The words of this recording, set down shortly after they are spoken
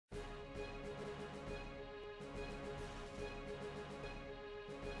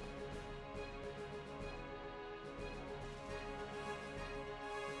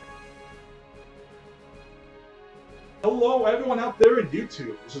Hello everyone out there in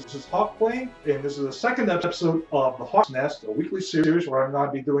YouTube. This is Hawk Playing, and this is the second episode of the Hawk's Nest, a weekly series where I'm going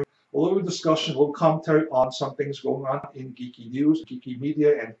to be doing a little discussion, a little commentary on some things going on in geeky news, geeky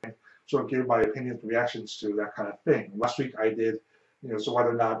media, and sort of give my opinions and reactions to that kind of thing. Last week I did, so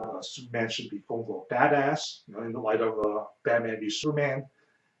whether or not Superman should be quote-unquote badass, in the light of Batman v Superman.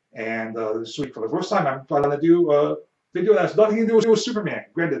 And this week, for the first time, I'm going to do a video that has nothing to do with Superman.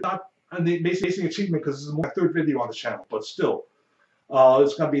 Granted, not an amazing achievement because this is my third video on the channel, but still,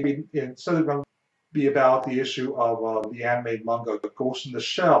 it's going to be instead of going to be about the issue of the animated manga Ghost in the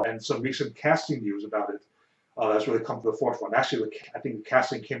Shell and some recent casting news about it. That's really come to the forefront. Actually, I think the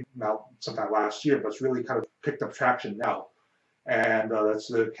casting came out sometime last year, but it's really kind of picked up traction now. And that's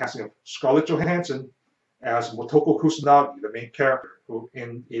the casting of Scarlett Johansson as Motoko Kusanagi, the main character, who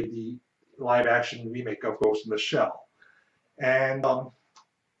in the live-action remake of Ghost in the Shell. And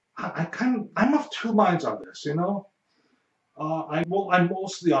I'm of two minds on this, I'm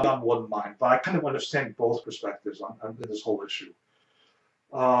mostly on one mind, but I kind of understand both perspectives on this whole issue.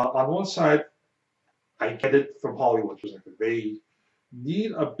 On one side, I get it from Hollywood perspective. They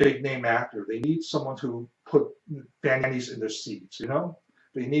need a big name actor. They need someone to put fannies in their seats,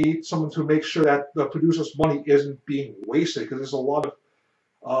 They need someone to make sure that the producer's money isn't being wasted, because there's a lot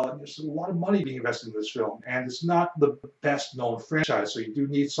of money being invested in this film, and it's not the best known franchise, so you do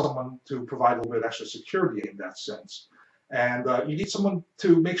need someone to provide a little bit of extra security in that sense. And you need someone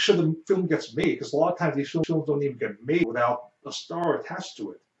to make sure the film gets made, because a lot of times these films don't even get made without a star attached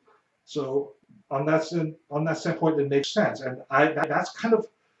to it. So on that standpoint, it makes sense, and that's kind of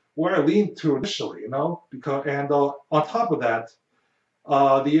where I leaned to initially, because on top of that,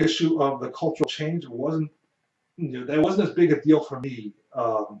 the issue of the cultural change wasn't as big a deal for me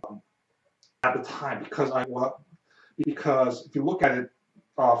at the time, because if you look at it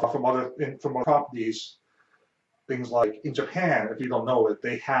from other properties, things like in Japan, if you don't know it,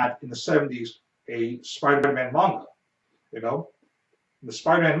 they had in the 70s a Spider-Man manga. In the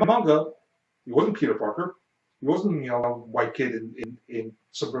Spider-Man manga, he wasn't Peter Parker, he wasn't a white kid in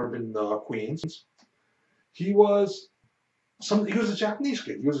suburban Queens. He was a Japanese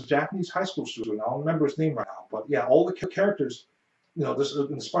kid. He was a Japanese high school student. I don't remember his name right now, but yeah, all the characters, in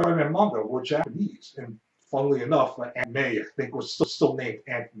the Spider-Man manga were Japanese. And funnily enough, Aunt May, I think, was still named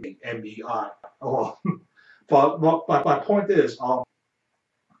Aunt May, M-E-I. Oh, but my point is,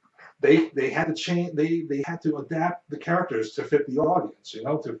 they had to change. They had to adapt the characters to fit the audience,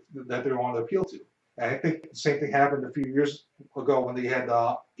 that they wanted to appeal to. And I think the same thing happened a few years ago when they had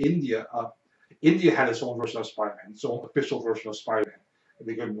India. India had its own version of Spider-Man, its own official version of Spider-Man.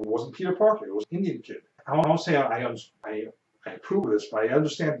 It wasn't Peter Parker, it was an Indian kid. I don't say I approve of this, but I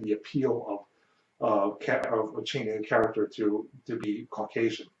understand the appeal of changing a character to be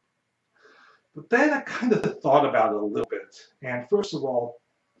Caucasian. But then I kind of thought about it a little bit. And first of all,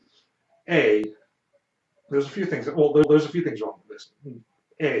 there's a few things. There's a few things wrong with this.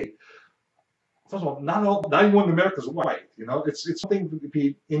 First of all, not everyone in America is white. It's something to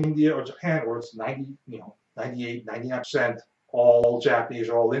be India or Japan where it's 98, 99% all Japanese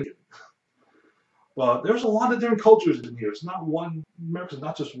or all Indian. But there's a lot of different cultures in here. It's not one. America's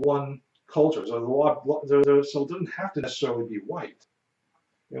not just one culture. There's a lot. So it doesn't have to necessarily be white.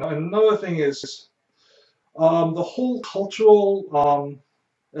 And another thing is the whole cultural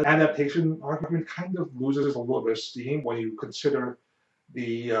adaptation argument kind of loses a little bit of steam when you consider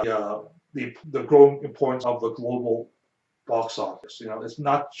the growing importance of the global box office. It's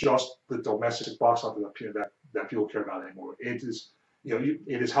not just the domestic box office that people care about anymore. It is,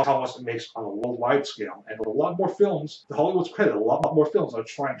 it is how much it makes on a worldwide scale. And a lot more films, to Hollywood's credit, a lot more films are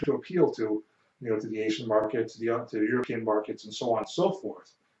trying to appeal to, to the Asian markets, to the European markets, and so on and so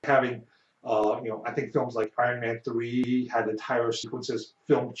forth. Having, I think films like Iron Man 3 had entire sequences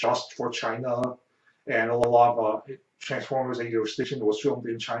filmed just for China, and a lot of Transformers: Age of Extinction was filmed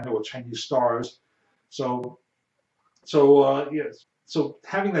in China with Chinese stars. So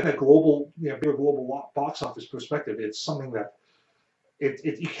having that global, bigger global box office perspective, it's something that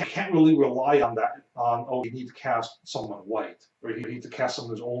you can't really rely on that. You need to cast someone white, or you need to cast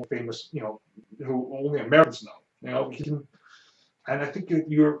someone who's only famous, who only Americans know. And I think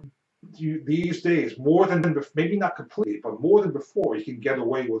these days, more than maybe not completely, but more than before, you can get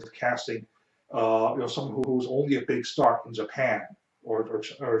away with casting someone who's only a big star in Japan or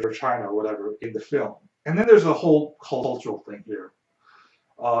China or whatever in the film. And then there's a whole cultural thing here.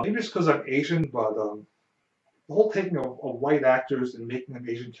 Maybe it's because I'm Asian, but the whole taking of white actors and making them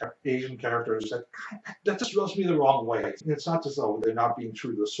Asian characters, that just rubs me the wrong way. It's not just they're not being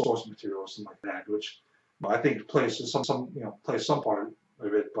true to the source material or something like that, which I think plays some part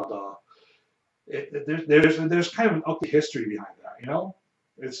of it, but there's kind of an ugly history behind that, you know.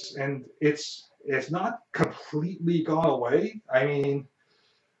 It's not completely gone away. I mean,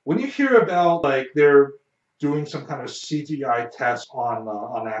 when you hear about like they're doing some kind of CGI test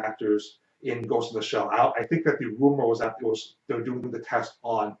on actors in Ghost in the Shell, I think that the rumor was that they're doing the test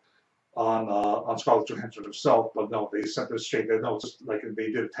on Scarlett Johansson herself, but no, they sent this straight. No, it's just like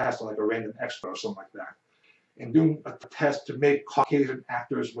they did a test on like a random extra or something like that, and doing a test to make Caucasian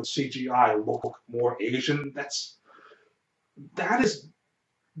actors with CGI look more Asian.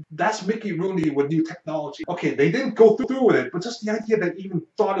 That's Mickey Rooney with new technology. Okay, they didn't go through with it, but just the idea that even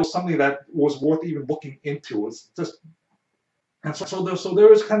thought it was something that was worth even looking into is just. And so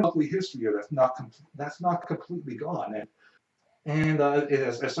there is kind of ugly history here that's not completely gone. And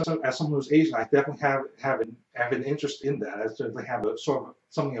as someone who's Asian, I definitely have an interest in that. I definitely have a sort of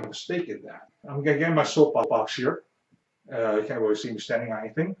something of a stake in that. I'm gonna get my soapbox here. You can't really see me standing on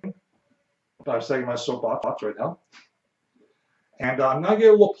anything, but I'm standing my soapbox right now. And I'm gonna get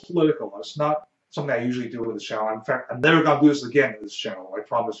a little political. It's not something I usually do with the channel. In fact, I'm never gonna do this again in this channel. I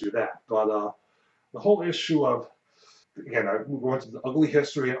promise you that. But the whole issue of, again, we go into the ugly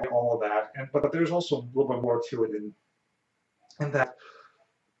history and all of that, but there's also a little bit more to it and that,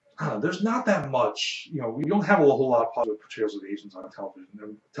 I don't know, there's not that much, you know, we don't have a whole lot of positive portrayals of Asians on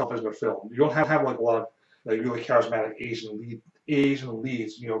television or film. You don't have like a lot of like really charismatic Asian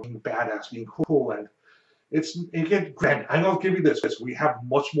leads, you know, being badass, being cool, and again, granted, I know I'll give you this, we have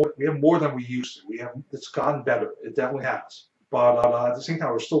more than we used to. It's gotten better. It definitely has. But at the same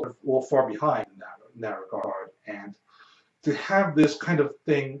time, we're still a little far behind in that regard. And to have this kind of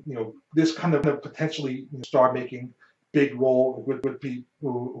thing, you know, this kind of potentially start making big role would be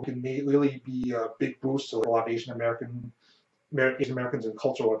who can really be a big boost to a lot of Asian Americans in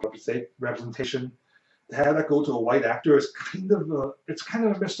cultural representation. To have that go to a white actor is kind of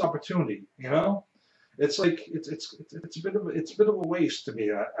a missed opportunity, you know. It's like it's a bit of a waste to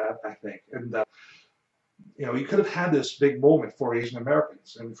me, I think. And you know, you could have had this big moment for Asian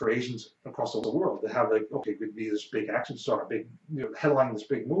Americans and for Asians across the world to have like, okay, we'd be this big action star, headlining this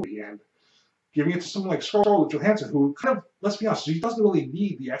big movie, and giving it to someone like Scarlett Johansson, who kind of, let's be honest, she doesn't really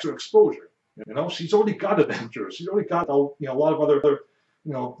need the extra exposure. You know, she's already got Avengers. She's already got a lot of other a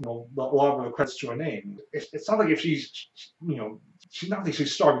lot of other credits to her name. It's not like if she's she's not like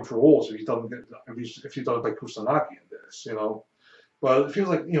she's starving for roles if she doesn't play Kusanagi in this, you know. But it feels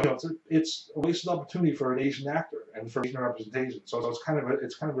like it's a wasted opportunity for an Asian actor and for Asian representation. So it's kind of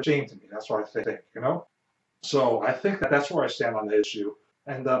a shame to me. That's what I think, you know. So I think that's where I stand on the issue.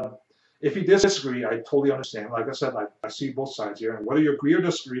 And if you disagree, I totally understand. Like I said, I see both sides here. And whether you agree or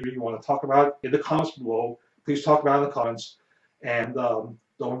disagree, you want to talk about it in the comments below, please talk about it in the comments. And don't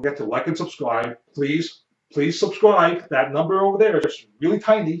forget to like and subscribe. Please subscribe. That number over there is really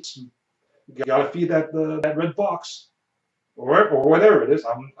tiny. You gotta feed that red box, or whatever it is.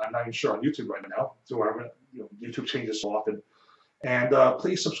 I'm not even sure on YouTube right now. So YouTube changes so often. And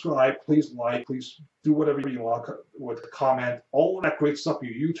please subscribe, please like, please do whatever you want with comment, all of that great stuff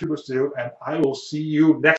you YouTubers do, and I will see you next